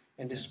dirty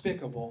and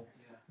despicable,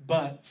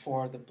 but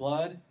for the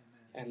blood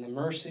and the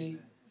mercy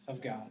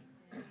of God.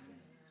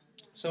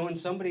 So when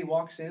somebody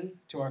walks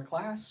into our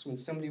class, when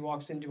somebody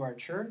walks into our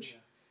church,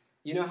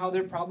 you know how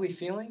they're probably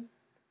feeling?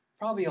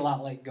 Probably a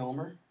lot like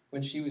Gomer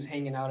when she was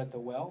hanging out at the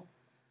well,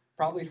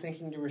 probably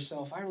thinking to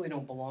herself, I really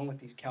don't belong with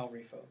these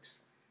Calvary folks.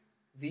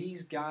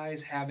 These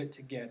guys have it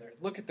together.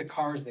 Look at the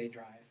cars they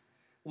drive.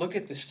 Look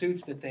at the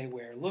suits that they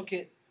wear. Look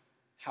at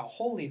how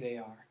holy they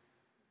are.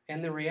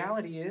 And the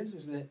reality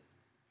is that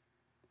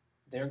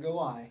there go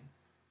I.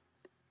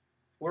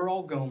 We're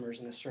all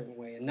Gomers in a certain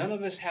way, and none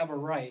of us have a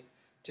right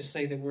to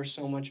say that we're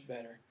so much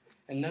better.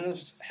 And none of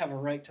us have a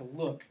right to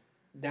look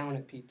down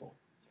at people.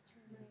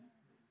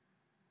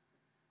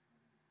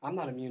 I'm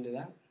not immune to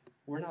that.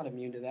 We're not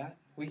immune to that.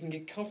 We can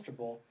get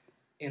comfortable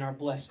in our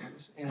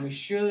blessings, and we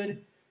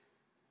should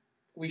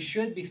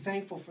be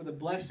thankful for the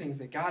blessings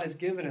that God has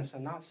given us.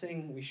 I'm not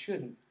saying we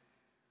shouldn't,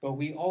 but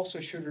we also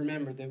should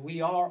remember that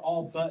we are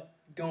all but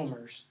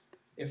Gomers,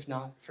 if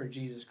not for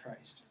Jesus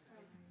Christ.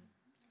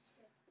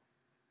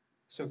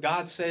 So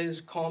God says,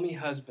 call me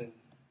husband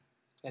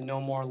and no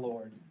more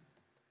Lord.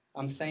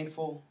 I'm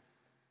thankful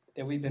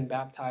that we've been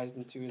baptized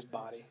into his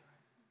body.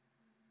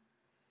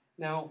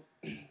 Now,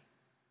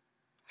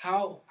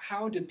 how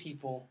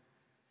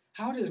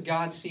does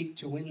God seek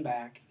to win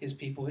back his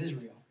people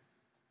Israel?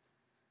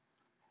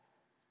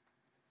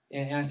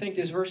 And I think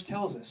this verse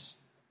tells us.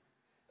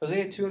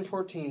 Hosea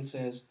 2:14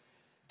 says,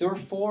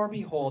 Therefore,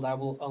 behold, I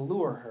will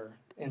allure her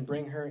and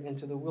bring her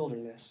into the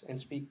wilderness and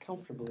speak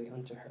comfortably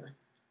unto her.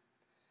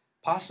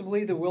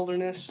 Possibly the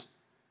wilderness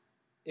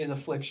is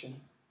affliction.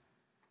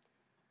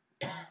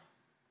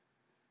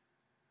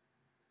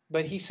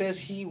 But he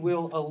says he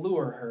will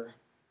allure her.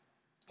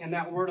 And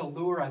that word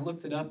allure, I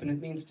looked it up, and it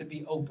means to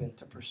be open,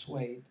 to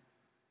persuade.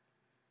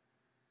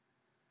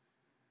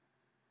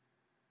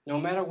 No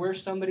matter where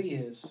somebody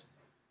is,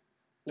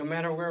 no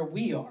matter where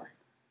we are,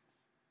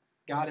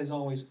 God is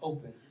always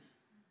open.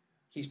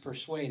 He's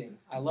persuading.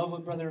 I love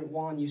what Brother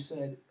Juan, you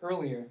said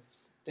earlier,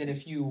 that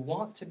if you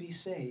want to be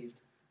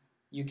saved,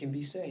 you can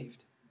be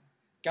saved.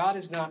 God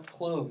is not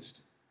closed.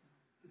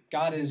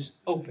 God is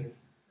open.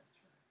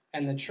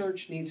 And the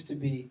church needs to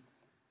be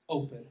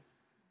open.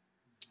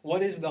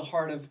 What is the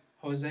heart of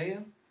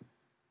Hosea?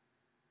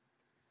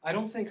 I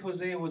don't think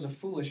Hosea was a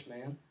foolish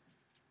man.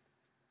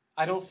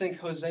 I don't think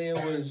Hosea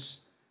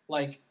was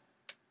like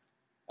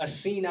a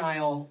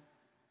senile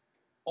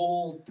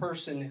old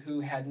person who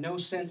had no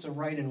sense of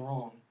right and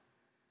wrong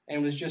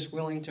and was just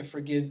willing to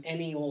forgive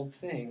any old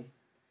thing.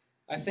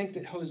 I think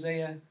that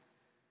Hosea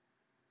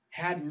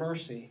had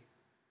mercy.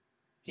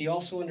 He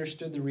also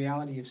understood the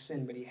reality of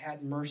sin, but he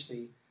had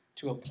mercy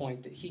to a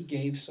point that he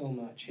gave so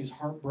much. His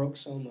heart broke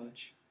so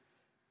much.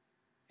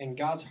 And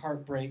God's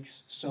heart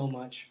breaks so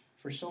much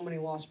for so many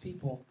lost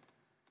people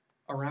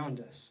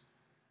around us.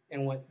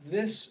 And what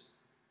this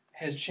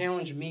has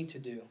challenged me to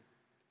do,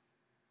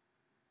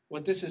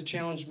 what this has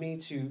challenged me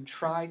to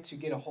try to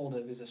get a hold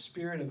of, is a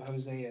spirit of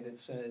Hosea that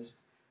says,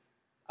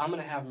 I'm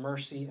going to have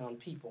mercy on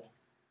people,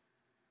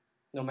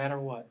 no matter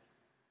what.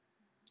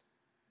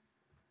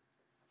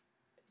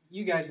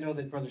 You guys know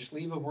that Brother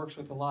Sleva works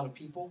with a lot of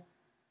people.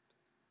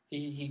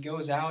 He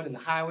goes out in the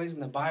highways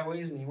and the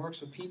byways and he works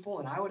with people,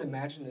 and I would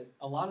imagine that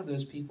a lot of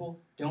those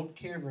people don't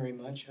care very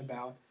much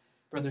about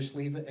Brother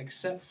Sleva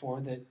except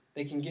for that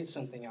they can get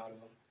something out of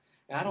him.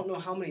 And I don't know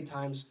how many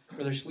times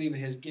Brother Sleva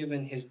has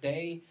given his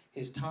day,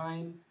 his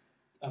time,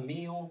 a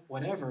meal,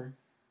 whatever,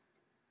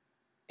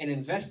 and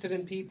invested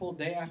in people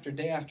day after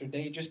day after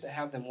day just to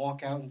have them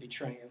walk out and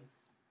betray him.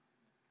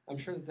 I'm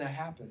sure that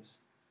happens.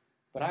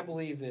 But I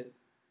believe that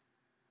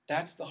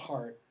that's the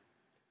heart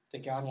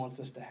that God wants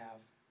us to have.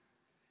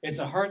 It's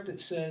a heart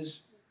that says,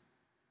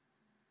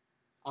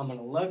 I'm going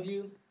to love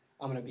you,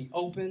 I'm going to be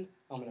open,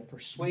 I'm going to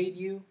persuade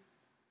you.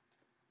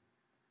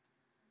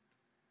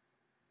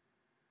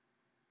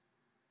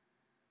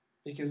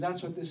 Because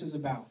that's what this is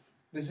about.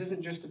 This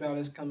isn't just about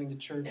us coming to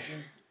church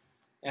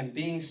and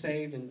being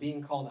saved and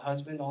being called a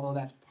husband, although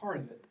that's part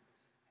of it.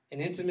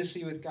 And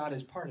intimacy with God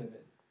is part of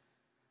it.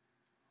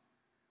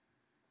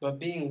 But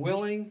being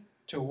willing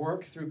to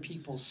work through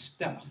people's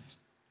stuff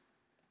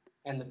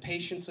and the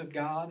patience of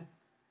God,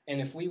 and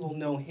if we will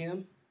know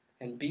him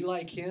and be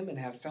like him and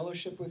have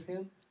fellowship with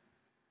him,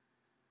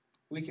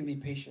 we can be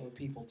patient with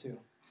people too.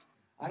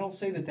 I don't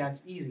say that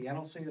that's easy. I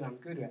don't say that I'm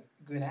good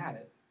at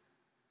it.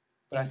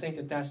 But I think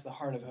that that's the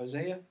heart of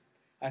Hosea.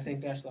 I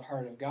think that's the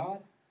heart of God.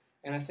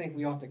 And I think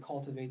we ought to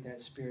cultivate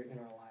that spirit in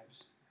our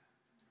lives.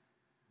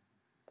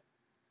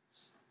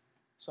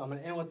 So I'm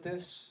going to end with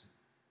this.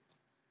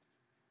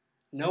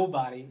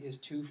 Nobody is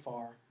too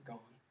far gone.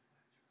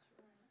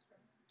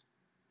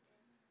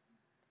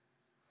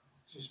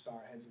 Just bow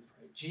our heads and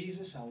pray.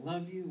 Jesus, I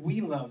love you.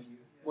 We love you.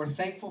 We're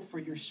thankful for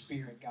your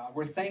Spirit, God.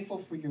 We're thankful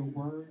for your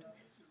word.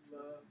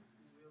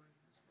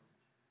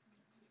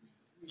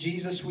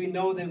 Jesus, we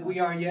know that we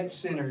are yet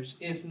sinners,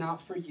 if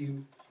not for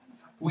you.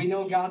 We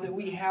know, God, that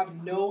we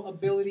have no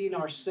ability in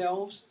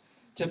ourselves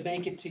to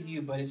make it to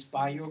you, but it's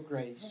by your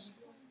grace.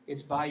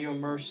 It's by your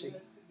mercy.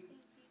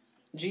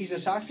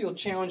 Jesus, I feel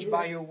challenged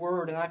by your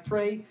word, and I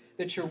pray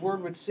that your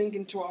word would sink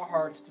into our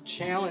hearts to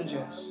challenge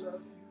us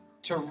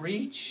to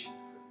reach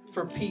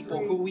for people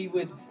who we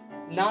would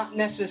not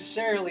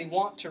necessarily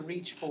want to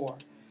reach for,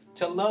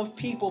 to love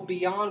people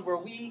beyond where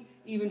we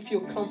even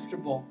feel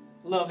comfortable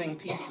loving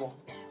people,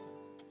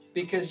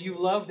 because you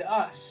loved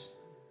us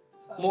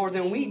more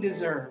than we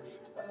deserve,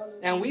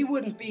 and we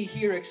wouldn't be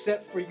here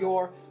except for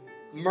your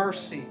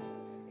mercy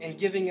and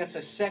giving us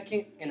a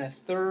second and a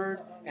third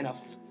and a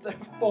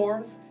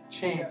fourth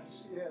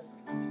chance.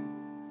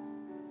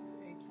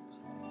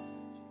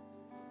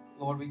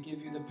 Lord, we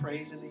give you the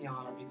praise and the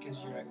honor because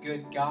you're a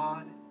good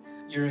God,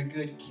 you're a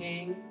good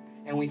King,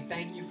 and we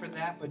thank you for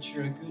that, but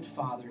you're a good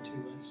Father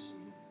to us.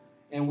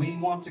 And we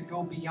want to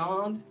go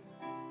beyond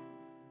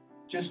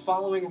just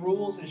following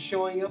rules and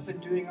showing up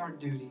and doing our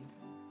duty,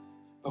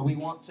 but we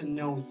want to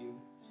know you.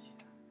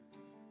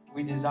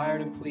 We desire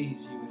to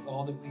please you with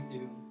all that we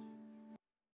do.